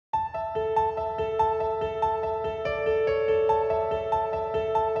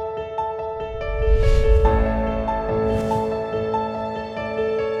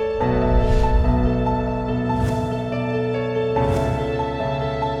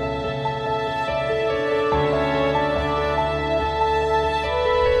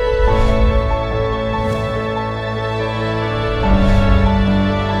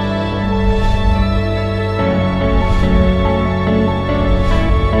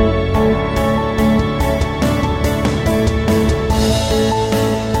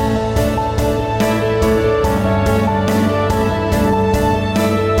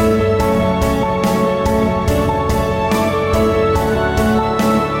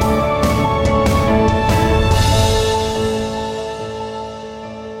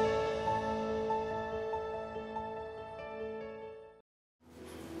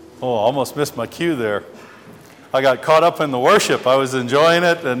almost missed my cue there. I got caught up in the worship. I was enjoying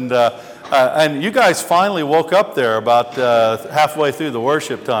it, and you guys finally woke up there about halfway through the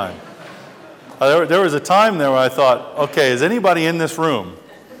worship time. There was a time there where I thought, okay, is anybody in this room?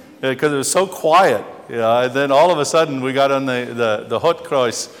 Because it was so quiet. And then all of a sudden we got on the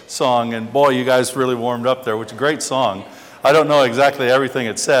Hotkreuz song, and boy, you guys really warmed up there, which is a great song. I don't know exactly everything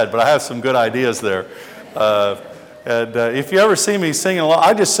it said, but I have some good ideas there. And if you ever see me singing along,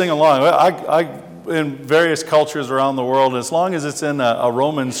 I just sing along. I in various cultures around the world, as long as it's in a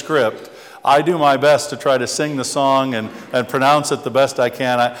Roman script, I do my best to try to sing the song and pronounce it the best I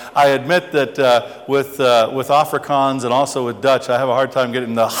can. I admit that with Afrikaans and also with Dutch, I have a hard time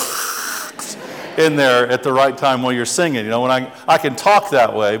getting the in there at the right time while you're singing. When I can talk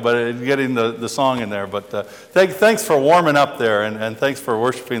that way, but getting the song in there. But thanks for warming up there, and thanks for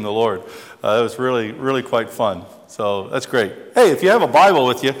worshiping the Lord. It was really, really quite fun. So that's great. Hey, if you have a Bible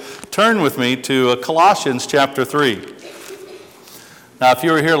with you, turn with me to Colossians chapter 3. Now, if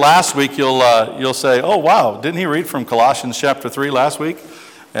you were here last week, you'll say, "Oh, wow, didn't he read from Colossians chapter 3 last week?"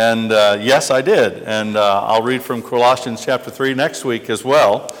 And yes, I did. And I'll read from Colossians chapter 3 next week as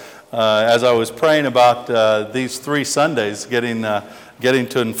well. As I was praying about these 3 Sundays, getting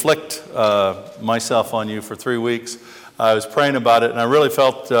to inflict myself on you for 3 weeks, I was praying about it, and I really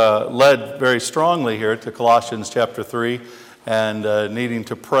felt led very strongly here to Colossians chapter 3, and needing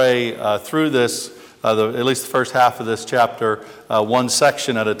to pray through this, at least the first half of this chapter, one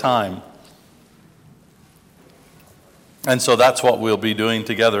section at a time. And so that's what we'll be doing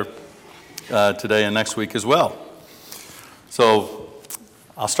together today and next week as well. So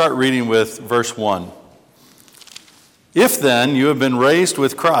I'll start reading with verse 1. If then you have been raised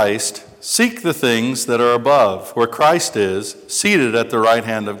with Christ, seek the things that are above, where Christ is, seated at the right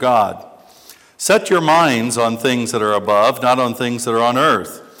hand of God. Set your minds on things that are above, not on things that are on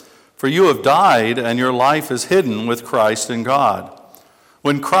earth. For you have died, and your life is hidden with Christ in God.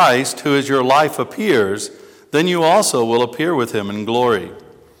 When Christ, who is your life, appears, then you also will appear with him in glory.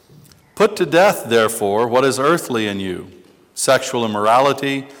 Put to death, therefore, what is earthly in you: sexual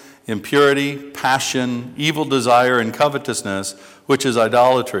immorality, impurity, passion, evil desire, and covetousness, which is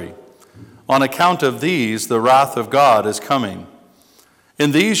idolatry. On account of these, the wrath of God is coming.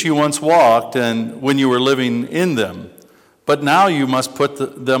 In these you once walked, and when you were living in them, but now you must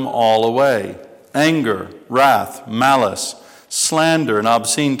put them all away: anger, wrath, malice, slander, and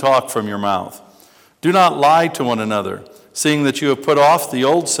obscene talk from your mouth. Do not lie to one another, seeing that you have put off the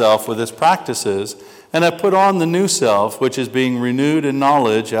old self with its practices, and have put on the new self, which is being renewed in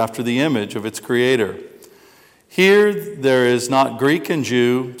knowledge after the image of its Creator. Here there is not Greek and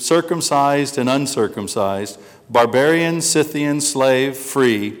Jew, circumcised and uncircumcised, barbarian, Scythian, slave,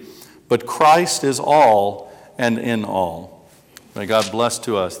 free, but Christ is all and in all. May God bless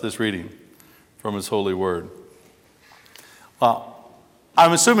to us this reading from His holy word.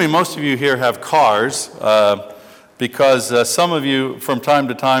 I'm assuming most of you here have cars, because some of you from time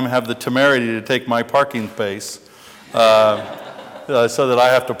to time have the temerity to take my parking space so that I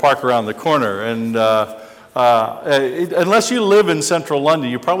have to park around the corner. And unless you live in central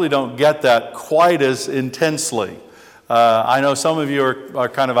London, you probably don't get that quite as intensely. I know some of you are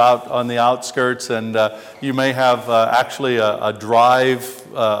kind of out on the outskirts, and you may have actually a drive,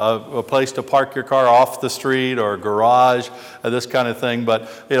 a place to park your car off the street, or a garage, this kind of thing. But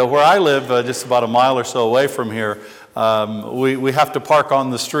where I live, just about a mile or so away from here, we have to park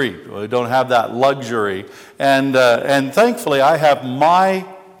on the street. We don't have that luxury, and thankfully I have my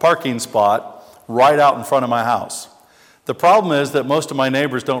parking spot right out in front of my house. The problem is that most of my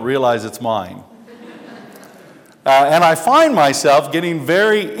neighbors don't realize it's mine. And I find myself getting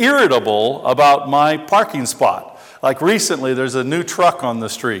very irritable about my parking spot. Like recently, there's a new truck on the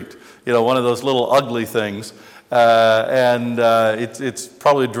street, one of those little ugly things, and it's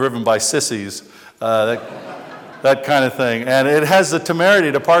probably driven by sissies, that kind of thing. And it has the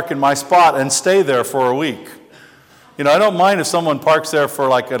temerity to park in my spot and stay there for a week. I don't mind if someone parks there for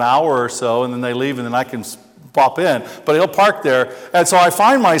like an hour or so, and then they leave, and then I can pop in, but he'll park there. And so I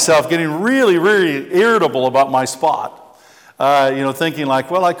find myself getting really, really irritable about my spot. Thinking like,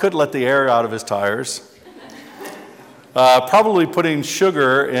 well, I could let the air out of his tires. Probably putting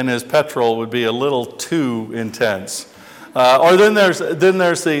sugar in his petrol would be a little too intense. Or then there's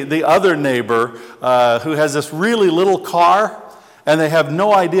the other neighbor who has this really little car, and they have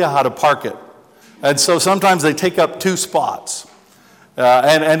no idea how to park it. And so sometimes they take up 2 spots.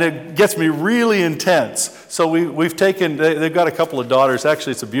 And it gets me really intense. So we've taken, they've got a couple of daughters.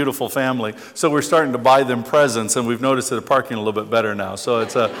 Actually, it's a beautiful family. So we're starting to buy them presents, and we've noticed that they're parking a little bit better now. So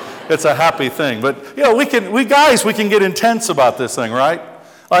it's a happy thing. But we can get intense about this thing, right?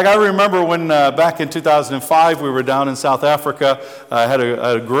 Like I remember when back in 2005 we were down in South Africa. I had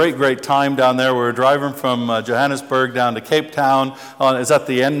a great time down there. We were driving from Johannesburg down to Cape Town. Is that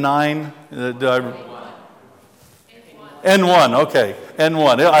the N9? N1, okay,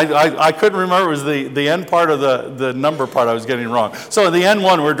 N1. I couldn't remember. It was the N part of the number part I was getting wrong. So the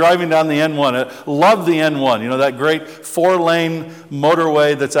N1, we're driving down the N1. I love the N1. You know, that great 4-lane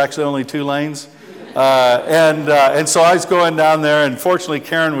motorway that's actually only 2 lanes? And so I was going down there, and fortunately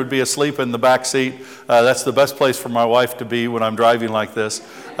Karen would be asleep in the back seat. That's the best place for my wife to be when I'm driving like this.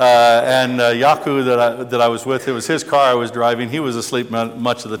 And Yaku that I was with, it was his car I was driving. He was asleep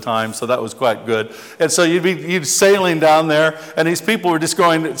much of the time, so that was quite good. And so you'd sailing down there, and these people were just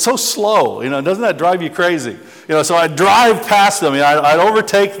going so slow. You know, doesn't that drive you crazy? You know, so I'd drive past them, I'd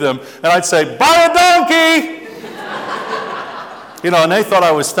overtake them, and I'd say, "Buy a donkey!" You know, and they thought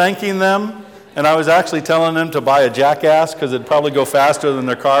I was thanking them. And I was actually telling them to buy a jackass because it'd probably go faster than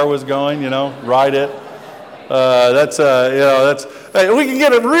their car was going, ride it. We can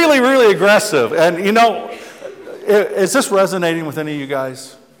get it really, really aggressive. And, is this resonating with any of you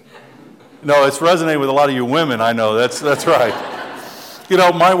guys? No, it's resonating with a lot of you women, I know. That's right.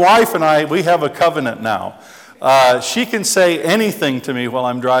 My wife and I, we have a covenant now. She can say anything to me while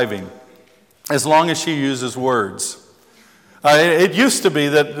I'm driving, as long as she uses words. It used to be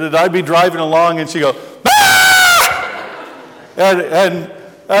that I'd be driving along and she'd go, "Ah!" And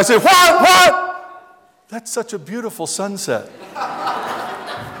I said, What? That's such a beautiful sunset.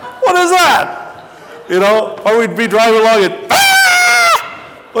 What is that? Or we'd be driving along and,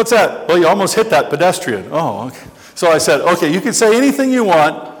 "Ah!" What's that? Well, you almost hit that pedestrian. Oh, okay. So I said, okay, you can say anything you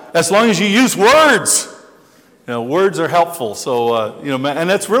want as long as you use words. Words are helpful. So, and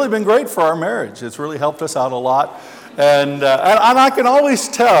it's really been great for our marriage. It's really helped us out a lot. And I can always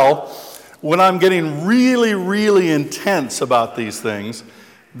tell when I'm getting really, really intense about these things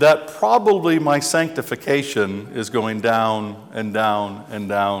that probably my sanctification is going down and down and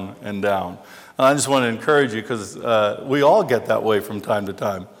down and down. And I just want to encourage you because we all get that way from time to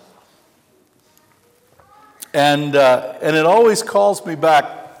time. And it always calls me back.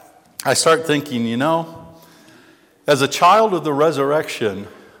 I start thinking, as a child of the resurrection,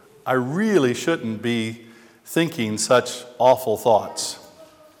 I really shouldn't be thinking such awful thoughts.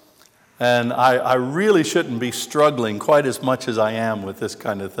 And I really shouldn't be struggling quite as much as I am with this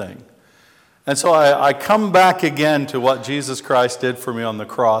kind of thing. And so I come back again to what Jesus Christ did for me on the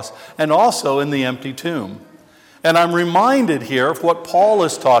cross and also in the empty tomb. And I'm reminded here of what Paul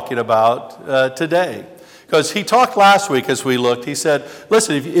is talking about today. Because he talked last week as we looked, he said,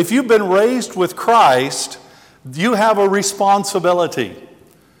 listen, if you've been raised with Christ, you have a responsibility.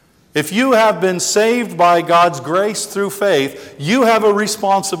 If you have been saved by God's grace through faith, you have a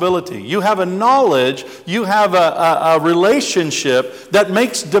responsibility. You have a knowledge, you have a relationship that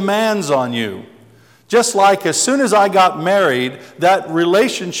makes demands on you. Just like as soon as I got married, that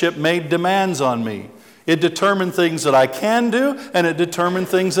relationship made demands on me. It determined things that I can do, and it determined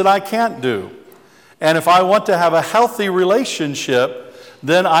things that I can't do. And if I want to have a healthy relationship,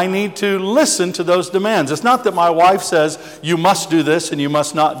 then I need to listen to those demands. It's not that my wife says, you must do this and you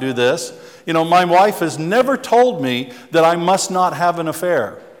must not do this. My wife has never told me that I must not have an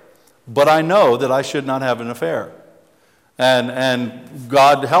affair. But I know that I should not have an affair. And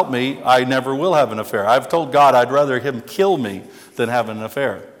God help me, I never will have an affair. I've told God I'd rather Him kill me than have an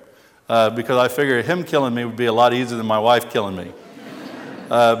affair. Because I figure Him killing me would be a lot easier than my wife killing me.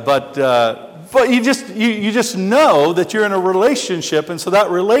 But you just know that you're in a relationship, and so that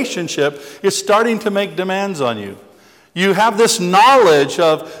relationship is starting to make demands on you. You have this knowledge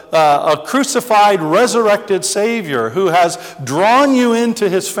of a crucified, resurrected Savior who has drawn you into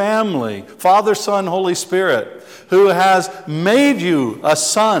His family, Father, Son, Holy Spirit, who has made you a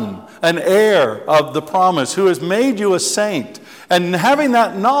son, an heir of the promise, who has made you a saint. And having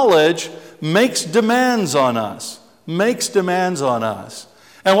that knowledge makes demands on us,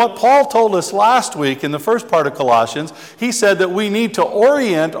 And what Paul told us last week in the first part of Colossians, he said that we need to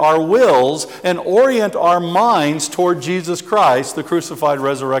orient our wills and orient our minds toward Jesus Christ, the crucified,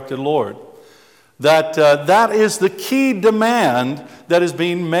 resurrected Lord. That is the key demand that is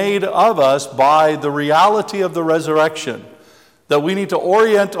being made of us by the reality of the resurrection. That we need to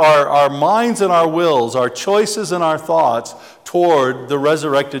orient our minds and our wills, our choices and our thoughts toward the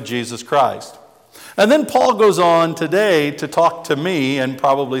resurrected Jesus Christ. And then Paul goes on today to talk to me, and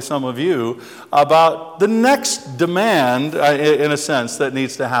probably some of you, about the next demand, in a sense, that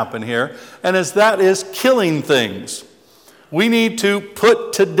needs to happen here, and that is killing things. We need to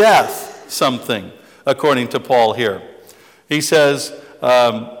put to death something, according to Paul here. He says,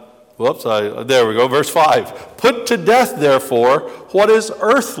 There we go, verse 5. Put to death, therefore, what is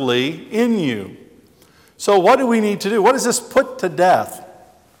earthly in you. So what do we need to do? What is this put to death?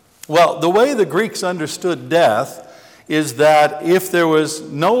 Well, the way the Greeks understood death is that if there was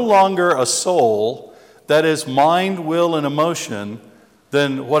no longer a soul, that is mind, will, and emotion,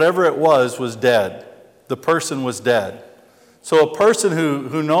 then whatever it was dead. The person was dead. So a person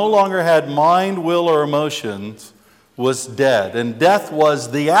who no longer had mind, will, or emotions was dead. And death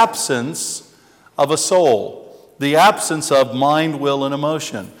was the absence of a soul, the absence of mind, will, and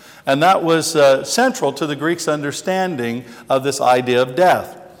emotion. And that was central to the Greeks' understanding of this idea of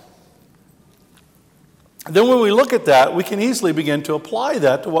death. Then when we look at that, we can easily begin to apply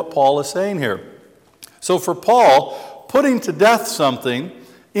that to what Paul is saying here. So for Paul, putting to death something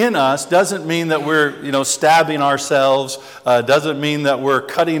in us doesn't mean that we're, stabbing ourselves, doesn't mean that we're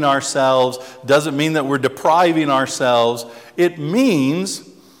cutting ourselves, doesn't mean that we're depriving ourselves. It means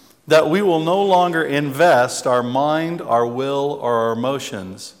that we will no longer invest our mind, our will, or our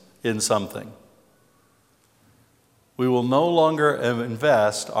emotions in something. We will no longer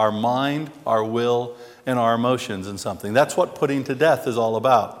invest our mind, our will, and our emotions in something. That's what putting to death is all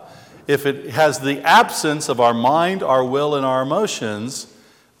about. If it has the absence of our mind, our will, and our emotions,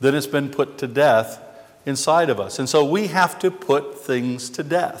 then it's been put to death inside of us. And so we have to put things to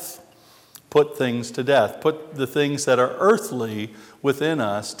death. Put things to death. Put the things that are earthly within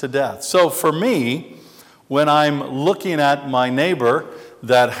us to death. So for me, when I'm looking at my neighbor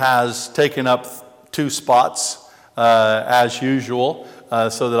that has taken up 2 spots as usual,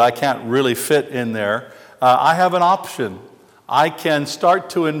 so that I can't really fit in there, I have an option. I can start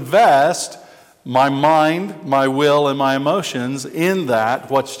to invest my mind, my will, and my emotions in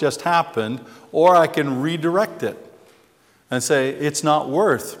that, what's just happened, or I can redirect it and say, it's not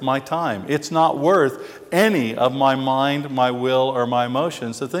worth my time. It's not worth any of my mind, my will, or my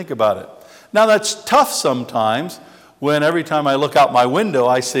emotions to think about it. Now that's tough sometimes when every time I look out my window,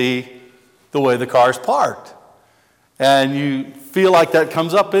 I see the way the car's parked. And you feel like that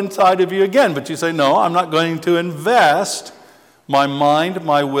comes up inside of you again, but you say, no, I'm not going to invest my mind,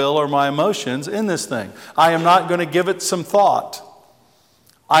 my will, or my emotions in this thing. I am not going to give it some thought.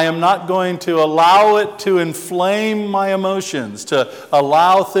 I am not going to allow it to inflame my emotions, to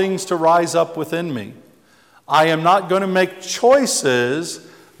allow things to rise up within me. I am not going to make choices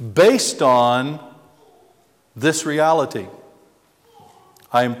based on this reality.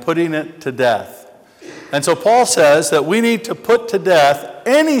 I am putting it to death. And so Paul says that we need to put to death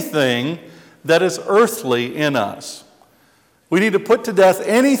anything that is earthly in us. We need to put to death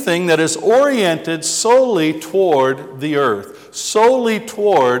anything that is oriented solely toward the earth, solely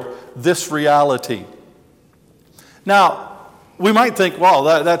toward this reality. Now, we might think, well,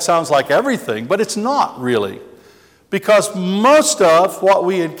 that sounds like everything, but it's not really. Because most of what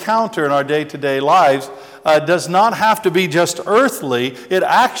we encounter in our day-to-day lives does not have to be just earthly. It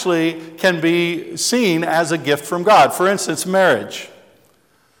actually can be seen as a gift from God. For instance, marriage.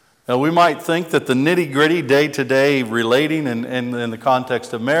 Now, we might think that the nitty-gritty day-to-day relating in the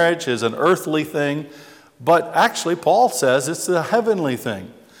context of marriage is an earthly thing, but actually Paul says it's a heavenly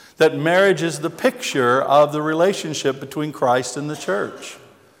thing, that marriage is the picture of the relationship between Christ and the church.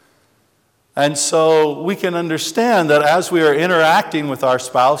 And so we can understand that as we are interacting with our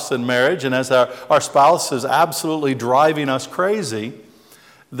spouse in marriage, and as our spouse is absolutely driving us crazy,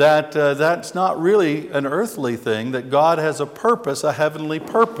 that that's not really an earthly thing, that God has a purpose, a heavenly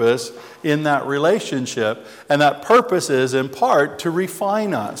purpose in that relationship. And that purpose is in part to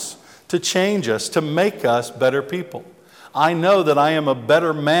refine us, to change us, to make us better people. I know that I am a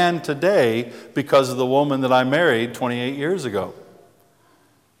better man today because of the woman that I married 28 years ago.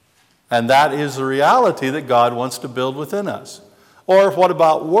 And that is the reality that God wants to build within us. Or what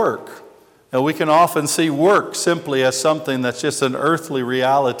about work? Now, we can often see work simply as something that's just an earthly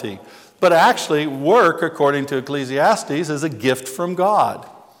reality. But actually, work, according to Ecclesiastes, is a gift from God.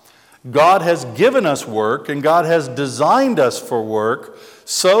 God has given us work, and God has designed us for work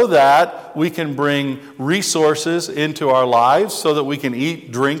so that we can bring resources into our lives, so that we can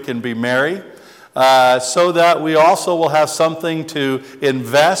eat, drink, and be merry. So that we also will have something to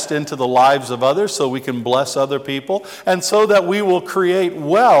invest into the lives of others so we can bless other people, and so that we will create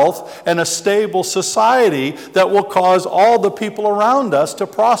wealth and a stable society that will cause all the people around us to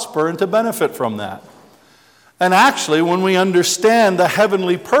prosper and to benefit from that. And actually, when we understand the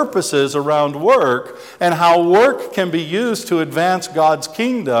heavenly purposes around work and how work can be used to advance God's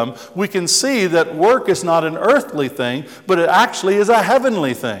kingdom, we can see that work is not an earthly thing, but it actually is a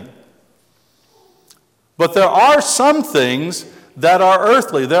heavenly thing. But there are some things that are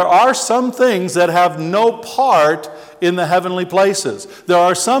earthly. There are some things that have no part in the heavenly places. There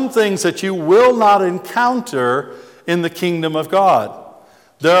are some things that you will not encounter in the kingdom of God.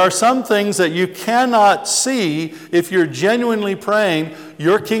 There are some things that you cannot see if you're genuinely praying,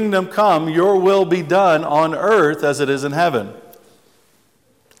 your kingdom come, your will be done on earth as it is in heaven.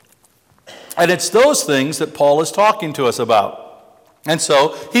 And it's those things that Paul is talking to us about. And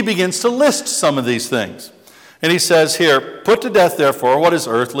so he begins to list some of these things. And he says here, put to death, therefore, what is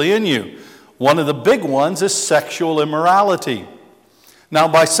earthly in you. One of the big ones is sexual immorality. Now,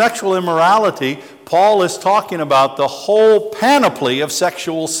 by sexual immorality, Paul is talking about the whole panoply of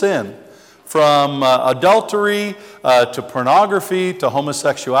sexual sin, from adultery to pornography to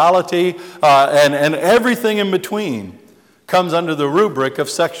homosexuality and everything in between comes under the rubric of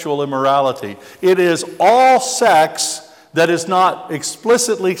sexual immorality. It is all sex that is not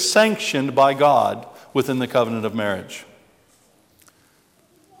explicitly sanctioned by God within the covenant of marriage.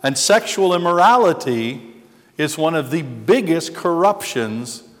 And sexual immorality is one of the biggest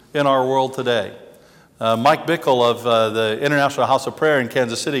corruptions in our world today. Mike Bickle of the International House of Prayer in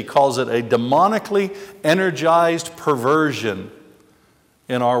Kansas City calls it a demonically energized perversion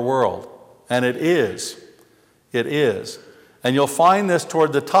in our world. And it is. It is. And you'll find this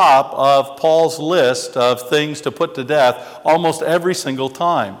toward the top of Paul's list of things to put to death almost every single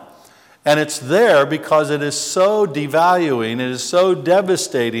time. And it's there because it is so devaluing, it is so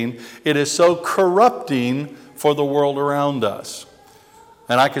devastating, it is so corrupting for the world around us.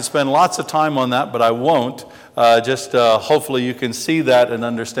 And I could spend lots of time on that, but I won't. Hopefully you can see that and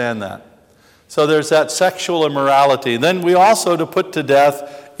understand that. So there's that sexual immorality. Then we also to put to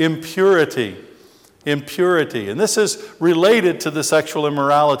death impurity. Impurity. And this is related to the sexual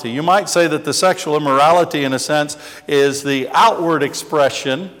immorality. You might say that the sexual immorality, in a sense, is the outward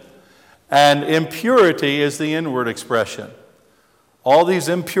expression, and impurity is the inward expression. All these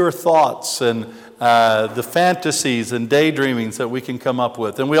impure thoughts and the fantasies and daydreamings that we can come up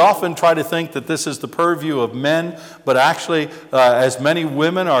with. And we often try to think that this is the purview of men, but actually as many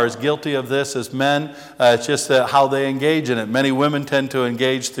women are as guilty of this as men. It's just how they engage in it. Many women tend to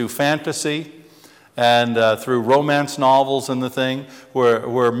engage through fantasy and through romance novels and the thing,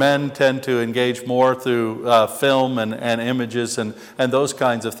 where men tend to engage more through film and images and those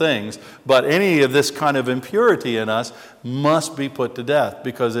kinds of things. But any of this kind of impurity in us must be put to death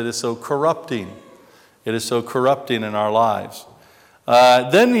because it is so corrupting. It is so corrupting in our lives.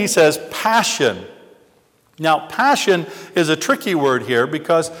 Then he says passion. Now, passion is a tricky word here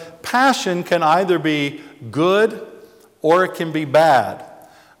because passion can either be good or it can be bad.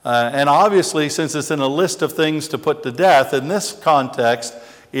 And obviously, since it's in a list of things to put to death, in this context,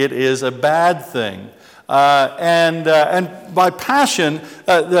 it is a bad thing. And by passion,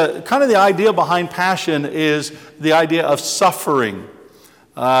 the idea behind passion is the idea of suffering.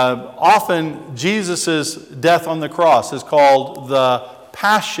 Often, Jesus' death on the cross is called the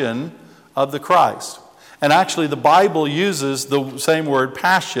passion of the Christ. And actually, the Bible uses the same word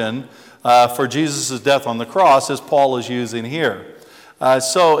passion for Jesus' death on the cross as Paul is using here.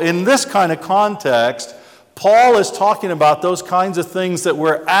 So in this kind of context, Paul is talking about those kinds of things that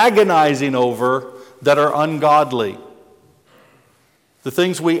we're agonizing over that are ungodly. The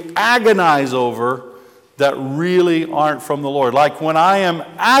things we agonize over that really aren't from the Lord. Like when I am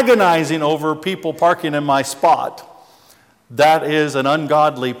agonizing over people parking in my spot, that is an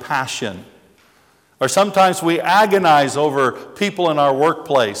ungodly passion. Or sometimes we agonize over people in our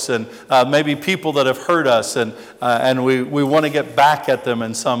workplace and maybe people that have hurt us and we want to get back at them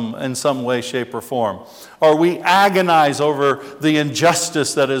in some way, shape, or form. Or we agonize over the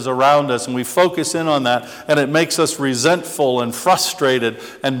injustice that is around us and we focus in on that and it makes us resentful and frustrated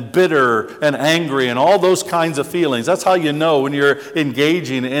and bitter and angry and all those kinds of feelings. That's how you know when you're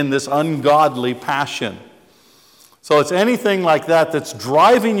engaging in this ungodly passion. So it's anything like that that's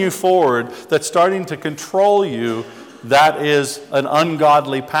driving you forward, that's starting to control you, that is an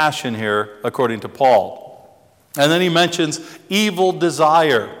ungodly passion here, according to Paul. And then he mentions evil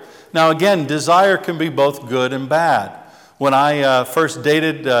desire. Now again, desire can be both good and bad. When I first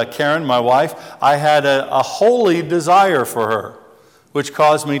dated Karen, my wife, I had a holy desire for her, which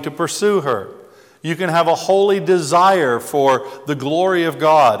caused me to pursue her. You can have a holy desire for the glory of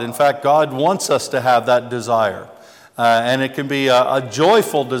God. In fact, God wants us to have that desire. And it can be a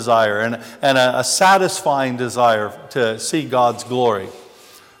joyful desire and a satisfying desire to see God's glory.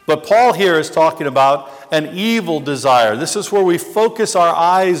 But Paul here is talking about an evil desire. This is where we focus our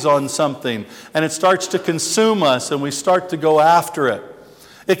eyes on something and it starts to consume us and we start to go after it.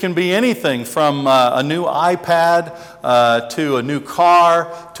 It can be anything from a new iPad to a new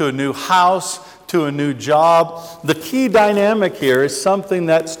car to a new house to a new job. The key dynamic here is something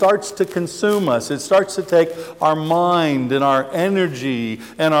that starts to consume us. It starts to take our mind and our energy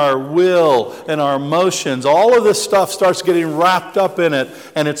and our will and our emotions. All of this stuff starts getting wrapped up in it,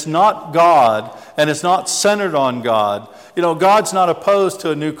 and it's not God, and it's not centered on God. You know, God's not opposed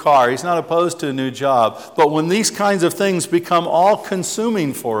to a new car. He's not opposed to a new job. But when these kinds of things become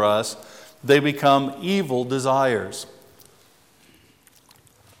all-consuming for us, they become evil desires.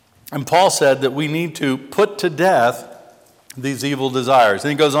 And Paul said that we need to put to death these evil desires.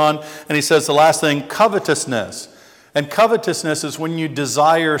 And he goes on and he says the last thing, covetousness. And covetousness is when you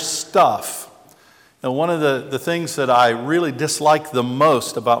desire stuff. Now, one of the things that I really dislike the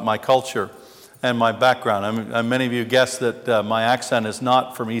most about my culture and my background, many of you guessed that my accent is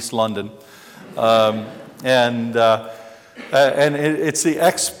not from East London. And it's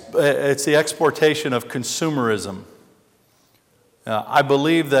the exportation of consumerism. I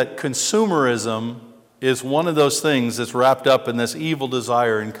believe that consumerism is one of those things that's wrapped up in this evil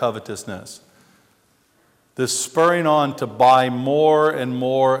desire and covetousness. This spurring on to buy more and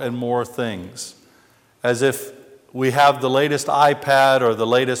more and more things, as if we have the latest iPad or the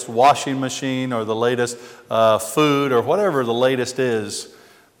latest washing machine or the latest food or whatever the latest is,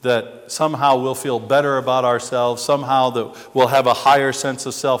 that somehow we'll feel better about ourselves, somehow that we'll have a higher sense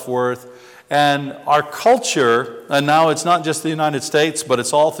of self-worth. And our culture, and now it's not just the United States, but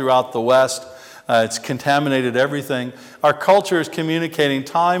it's all throughout the West, it's contaminated everything. Our culture is communicating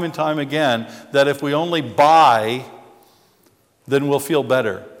time and time again that if we only buy, then we'll feel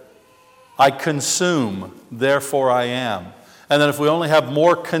better. I consume, therefore I am. And that if we only have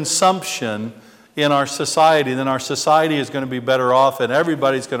more consumption in our society, then our society is going to be better off and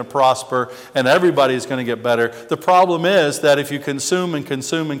everybody's going to prosper and everybody's going to get better. The problem is that if you consume and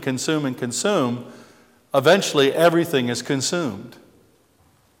consume and consume and consume, eventually everything is consumed.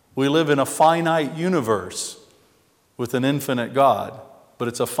 We live in a finite universe with an infinite God, but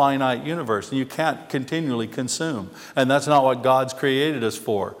it's a finite universe and you can't continually consume. And that's not what God's created us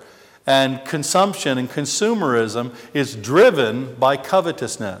for. And consumption and consumerism is driven by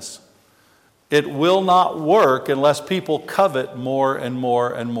covetousness. It will not work unless people covet more and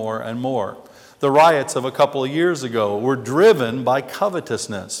more and more and more. The riots of a couple of years ago were driven by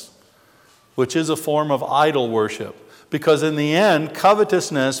covetousness, which is a form of idol worship. Because in the end,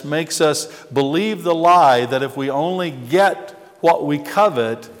 covetousness makes us believe the lie that if we only get what we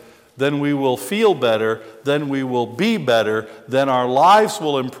covet, then we will feel better, then we will be better, then our lives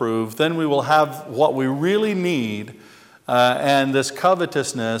will improve, then we will have what we really need. And this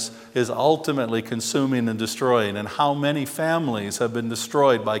covetousness is ultimately consuming and destroying. And how many families have been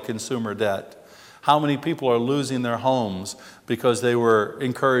destroyed by consumer debt? How many people are losing their homes because they were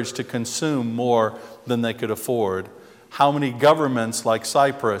encouraged to consume more than they could afford? How many governments like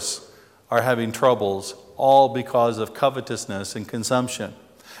Cyprus are having troubles, all because of covetousness and consumption?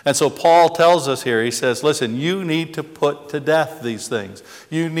 And so Paul tells us here, he says, listen, you need to put to death these things.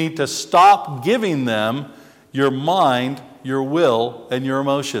 You need to stop giving them your mind, your will, and your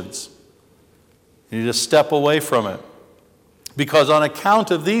emotions. You need to step away from it. Because on account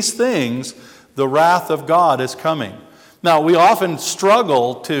of these things, the wrath of God is coming. Now, we often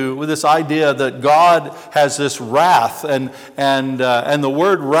struggle with this idea that God has this wrath, and the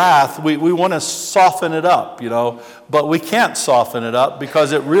word wrath, we want to soften it up, but we can't soften it up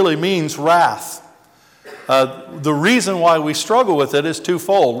because it really means wrath. The reason why we struggle with it is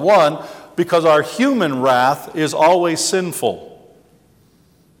twofold. One, because our human wrath is always sinful.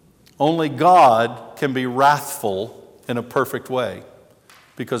 Only God can be wrathful in a perfect way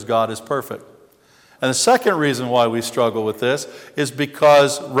because God is perfect. And the second reason why we struggle with this is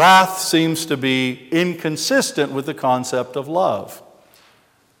because wrath seems to be inconsistent with the concept of love.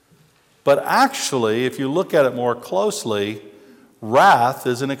 But actually, if you look at it more closely, wrath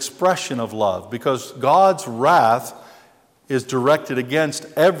is an expression of love because God's wrath is directed against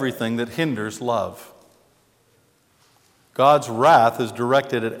everything that hinders love. God's wrath is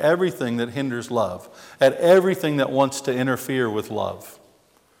directed at everything that hinders love, at everything that wants to interfere with love.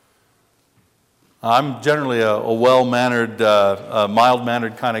 I'm generally a well-mannered,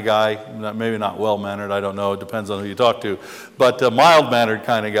 mild-mannered kind of guy. Maybe not well-mannered, I don't know. It depends on who you talk to. But a mild-mannered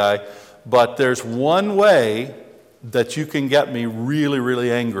kind of guy. But there's one way that you can get me really,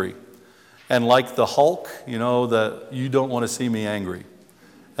 really angry. And like the Hulk, that you don't want to see me angry.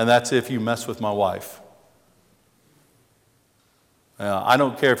 And that's if you mess with my wife. I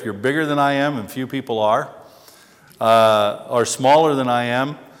don't care if you're bigger than I am, and few people are, or smaller than I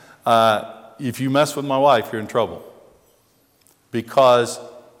am. If you mess with my wife, you're in trouble. Because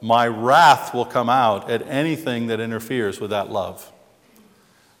my wrath will come out at anything that interferes with that love.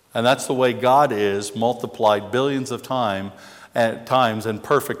 And that's the way God is, multiplied billions of times and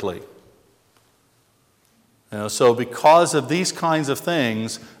perfectly. So because of these kinds of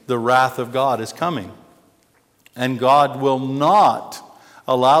things, the wrath of God is coming. And God will not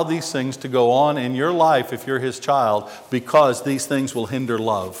allow these things to go on in your life if you're His child, because these things will hinder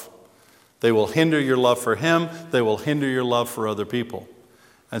love. They will hinder your love for Him. They will hinder your love for other people.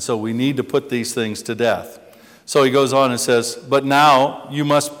 And so we need to put these things to death. So he goes on and says, but now you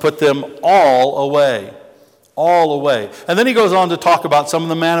must put them all away. All away. And then he goes on to talk about some of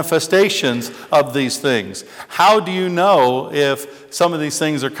the manifestations of these things. How do you know if some of these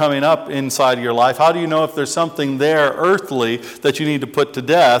things are coming up inside of your life? How do you know if there's something there earthly that you need to put to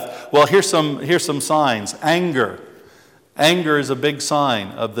death? Well, here's some signs. Anger. Anger is a big sign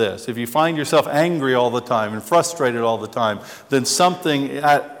of this. If you find yourself angry all the time and frustrated all the time, then something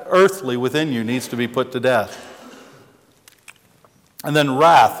earthly within you needs to be put to death. And then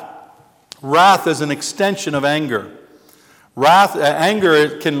wrath. Wrath is an extension of anger.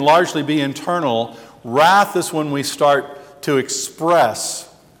 Anger can largely be internal. Wrath is when we start to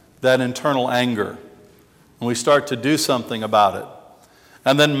express that internal anger. When we start to do something about it.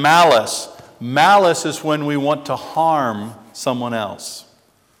 And then malice. Malice is when we want to harm someone else.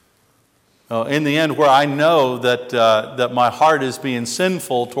 In the end, where I know that my heart is being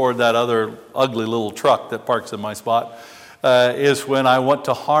sinful toward that other ugly little truck that parks in my spot, is when I want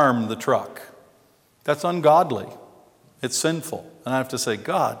to harm the truck. That's ungodly. It's sinful. And I have to say,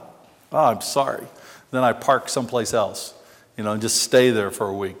 God, I'm sorry. Then I park someplace else, and just stay there for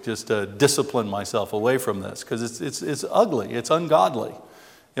a week, just to discipline myself away from this, because it's ugly. It's ungodly.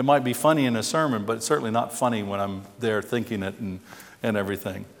 It might be funny in a sermon, but it's certainly not funny when I'm there thinking it and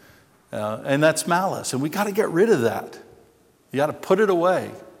everything. And that's malice. And we got to get rid of that. You got to put it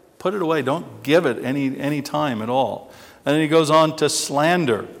away. Put it away. Don't give it any time at all. And then he goes on to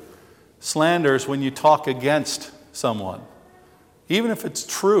slander. Slander is when you talk against someone. Even if it's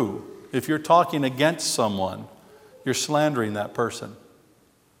true, if you're talking against someone, you're slandering that person.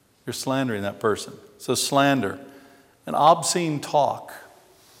 You're slandering that person. So slander. An obscene talk.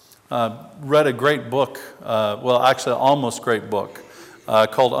 Read a great book, actually almost great book,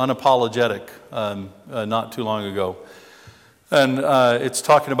 called Unapologetic not too long ago. And it's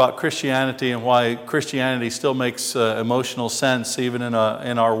talking about Christianity and why Christianity still makes emotional sense even in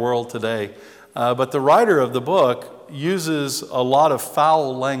our world today. But the writer of the book uses a lot of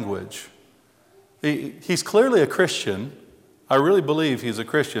foul language. He's clearly a Christian. I really believe he's a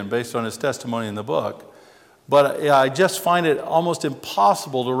Christian based on his testimony in the book. But I just find it almost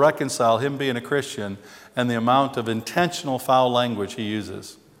impossible to reconcile him being a Christian and the amount of intentional foul language he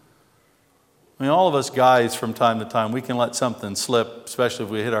uses. I mean, all of us guys from time to time, we can let something slip, especially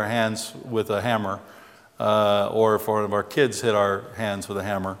if we hit our hands with a hammer, or if one of our kids hit our hands with a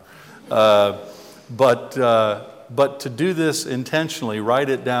hammer. But to do this intentionally, write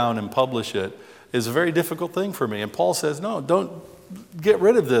it down and publish it, is a very difficult thing for me. And Paul says, no, don't get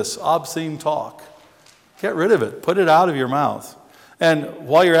rid of this obscene talk. Get rid of it. Put it out of your mouth. And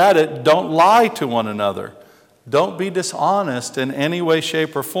while you're at it, don't lie to one another. Don't be dishonest in any way,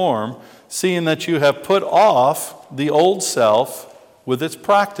 shape, or form, seeing that you have put off the old self with its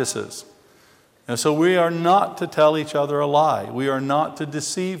practices. And so we are not to tell each other a lie. We are not to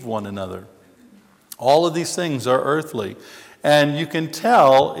deceive one another. All of these things are earthly. And you can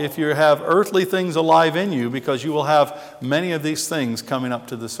tell if you have earthly things alive in you because you will have many of these things coming up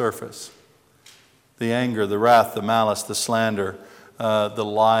to the surface. The anger, the wrath, the malice, the slander, the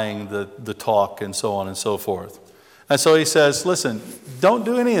lying, the talk, and so on and so forth. And so he says, listen, don't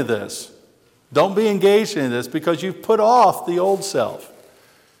do any of this. Don't be engaged in this because you've put off the old self.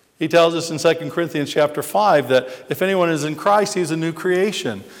 He tells us in 2 Corinthians chapter 5 that if anyone is in Christ, he's a new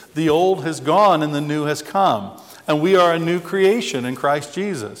creation. The old has gone and the new has come. And we are a new creation in Christ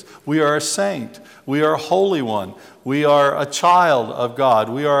Jesus. We are a saint. We are a holy one. We are a child of God.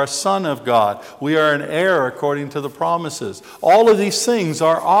 We are a son of God. We are an heir according to the promises. All of these things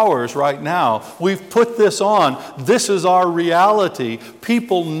are ours right now. We've put this on. This is our reality.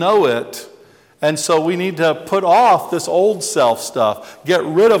 People know it. And so we need to put off this old self stuff. Get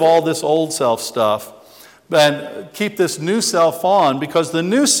rid of all this old self stuff. And keep this new self on, because the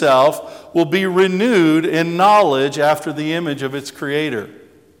new self will be renewed in knowledge after the image of its creator.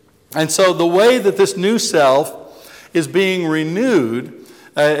 And so the way that this new self is being renewed,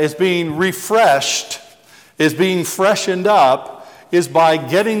 is being refreshed, is being freshened up, is by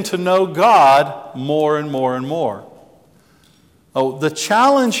getting to know God more and more and more. Oh, the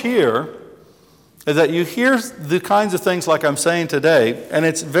challenge here is that you hear the kinds of things like I'm saying today, and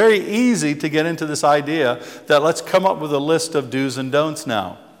it's very easy to get into this idea that let's come up with a list of do's and don'ts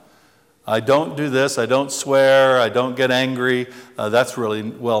now. I don't do this. I don't swear. I don't get angry. That's really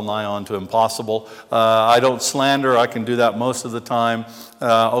well nigh on to impossible. I don't slander. I can do that most of the time.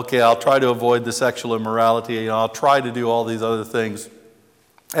 Okay, I'll try to avoid the sexual immorality. I'll try to do all these other things.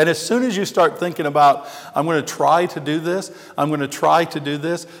 And as soon as you start thinking about, I'm going to try to do this, I'm going to try to do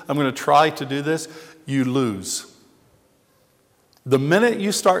this, I'm going to try to do this, you lose. The minute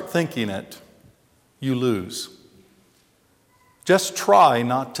you start thinking it, you lose. Just try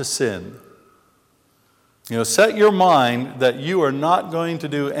not to sin. Set your mind that you are not going to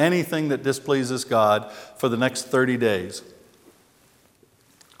do anything that displeases God for the next 30 days.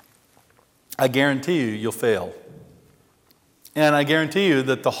 I guarantee you'll fail. And I guarantee you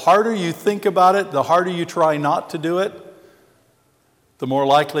that the harder you think about it, the harder you try not to do it, the more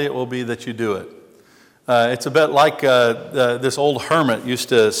likely it will be that you do it. It's a bit like this old hermit used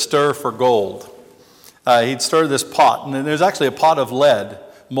to stir for gold. He'd stir this pot, and there's actually a pot of lead,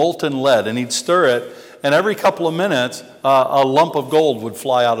 molten lead, and he'd stir it, and every couple of minutes, a lump of gold would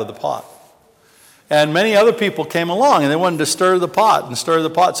fly out of the pot. And many other people came along, and they wanted to stir the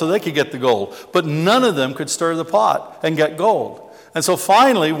pot so they could get the gold. But none of them could stir the pot and get gold. And so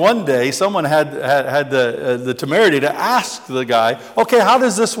finally, one day, someone had the temerity to ask the guy, okay, how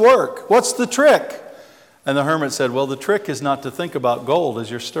does this work? What's the trick? And the hermit said, well, the trick is not to think about gold as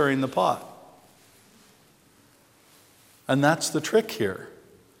you're stirring the pot. And that's the trick here.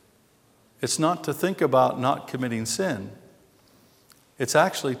 It's not to think about not committing sin. It's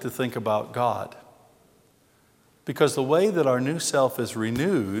actually to think about God. Because the way that our new self is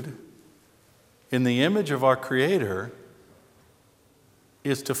renewed in the image of our Creator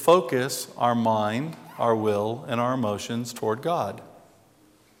is to focus our mind, our will, and our emotions toward God.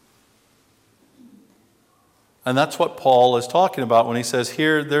 And that's what Paul is talking about when he says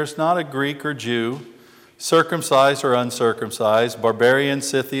here, there's not a Greek or Jew, circumcised or uncircumcised, barbarian,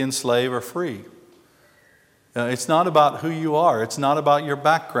 Scythian, slave, or free. It's not about who you are. It's not about your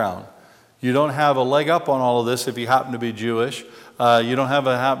background. You don't have a leg up on all of this if you happen to be Jewish. You don't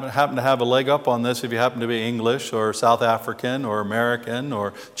happen to have a leg up on this if you happen to be English or South African or American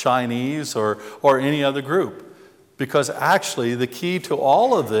or Chinese or any other group. Because actually the key to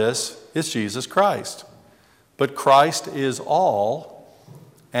all of this is Jesus Christ. But Christ is all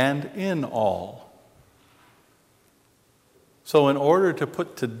and in all. So in order to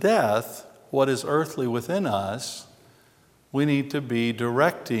put to death what is earthly within us, we need to be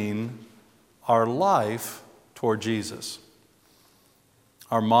directing our life toward Jesus.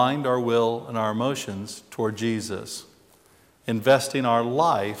 Our mind, our will, and our emotions toward Jesus. Investing our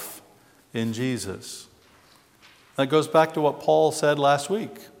life in Jesus. That goes back to what Paul said last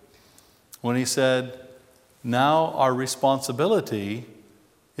week when he said, now our responsibility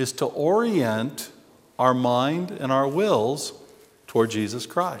is to orient our mind and our wills toward Jesus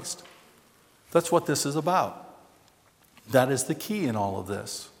Christ. That's what this is about. That is the key in all of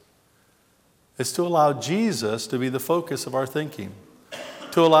this. It's to allow Jesus to be the focus of our thinking.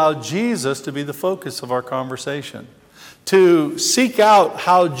 To allow Jesus to be the focus of our conversation. To seek out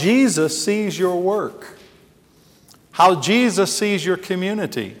how Jesus sees your work. How Jesus sees your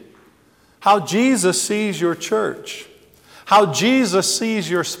community. How Jesus sees your church. How Jesus sees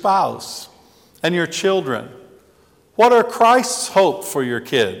your spouse and your children. What are Christ's hope for your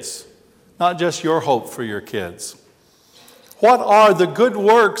kids? Not just your hope for your kids. What are the good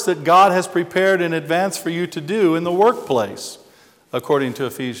works that God has prepared in advance for you to do in the workplace, according to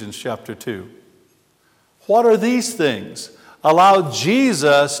Ephesians chapter 2? What are these things? Allow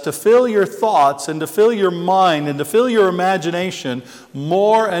Jesus to fill your thoughts and to fill your mind and to fill your imagination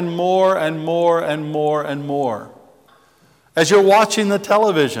more and more and more and more and more. As you're watching the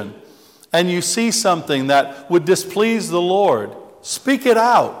television and you see something that would displease the Lord, speak it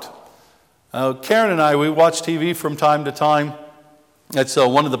out. Karen and I, we watch TV from time to time. It's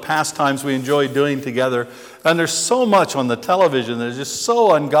one of the pastimes we enjoy doing together. And there's so much on the television that is just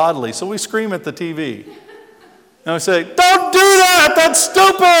so ungodly. So we scream at the TV. And we say, don't do that! That's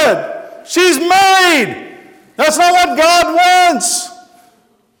stupid! She's married! That's not what God wants!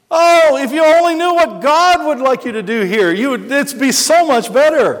 Oh, if you only knew what God would like you to do here, it'd be so much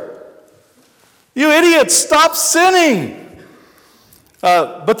better. You idiots, stop sinning!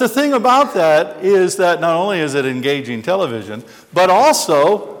 But the thing about that is that not only is it engaging television, but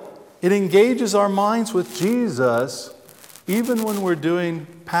also it engages our minds with Jesus even when we're doing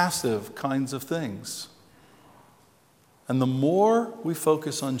passive kinds of things. And the more we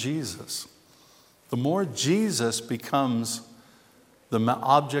focus on Jesus, the more Jesus becomes the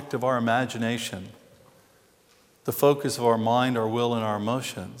object of our imagination, the focus of our mind, our will, and our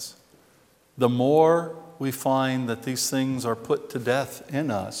emotions, the more we find that these things are put to death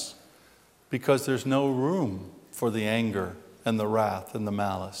in us because there's no room for the anger and the wrath and the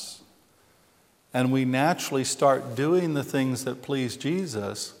malice. And we naturally start doing the things that please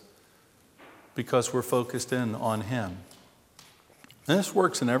Jesus because we're focused in on Him. And this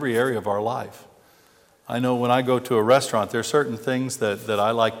works in every area of our life. I know when I go to a restaurant, there are certain things that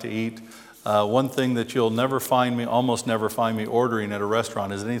I like to eat. One thing that you'll almost never find me ordering at a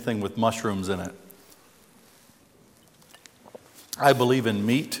restaurant is anything with mushrooms in it. I believe in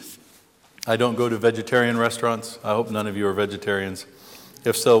meat. I don't go to vegetarian restaurants. I hope none of you are vegetarians.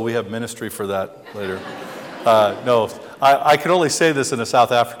 If so, we have ministry for that later. No, I can only say this in a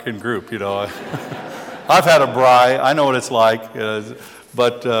South African group, you know. I've had a braai. I know what it's like.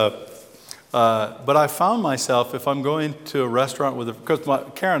 But I found myself, if I'm going to a restaurant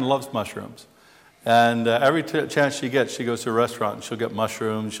because Karen loves mushrooms. And every chance she gets, she goes to a restaurant and she'll get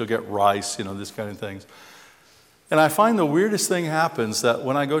mushrooms, she'll get rice, you know, this kind of things. And I find the weirdest thing happens that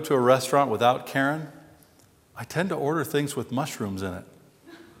when I go to a restaurant without Karen, I tend to order things with mushrooms in it.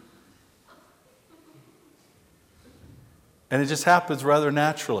 And it just happens rather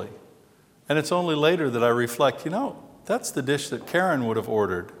naturally. And it's only later that I reflect, you know, that's the dish that Karen would have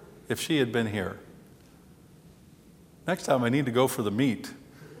ordered if she had been here. Next time I need to go for the meat.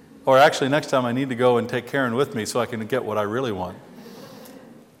 Or actually, next time I need to go and take Karen with me so I can get what I really want.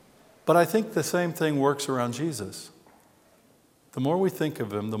 But I think the same thing works around Jesus. The more we think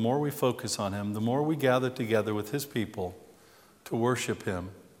of Him, the more we focus on Him, the more we gather together with His people to worship Him,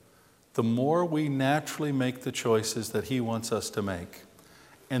 the more we naturally make the choices that He wants us to make.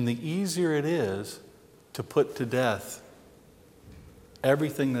 And the easier it is to put to death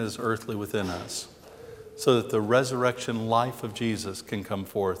everything that is earthly within us, so that the resurrection life of Jesus can come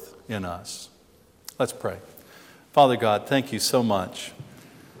forth in us. Let's pray. Father God, thank you so much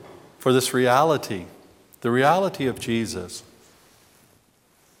for this reality, the reality of Jesus.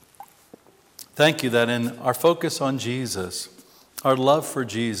 Thank you that in our focus on Jesus, our love for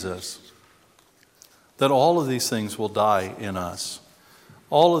Jesus, that all of these things will die in us.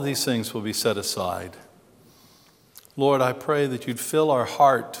 All of these things will be set aside. Lord, I pray that you'd fill our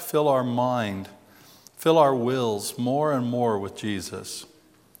heart, fill our mind, fill our wills more and more with Jesus,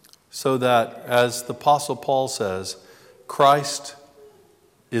 so that, as the Apostle Paul says, Christ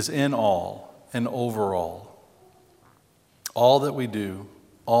is in all and over all. All that we do,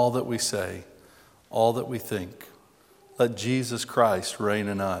 all that we say, all that we think. Let Jesus Christ reign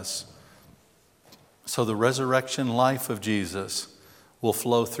in us, so the resurrection life of Jesus will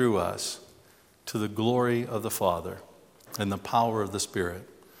flow through us to the glory of the Father and the power of the Spirit.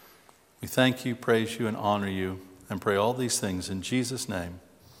 We thank you, praise you, and honor you, and pray all these things in Jesus' name.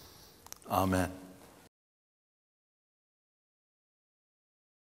 Amen.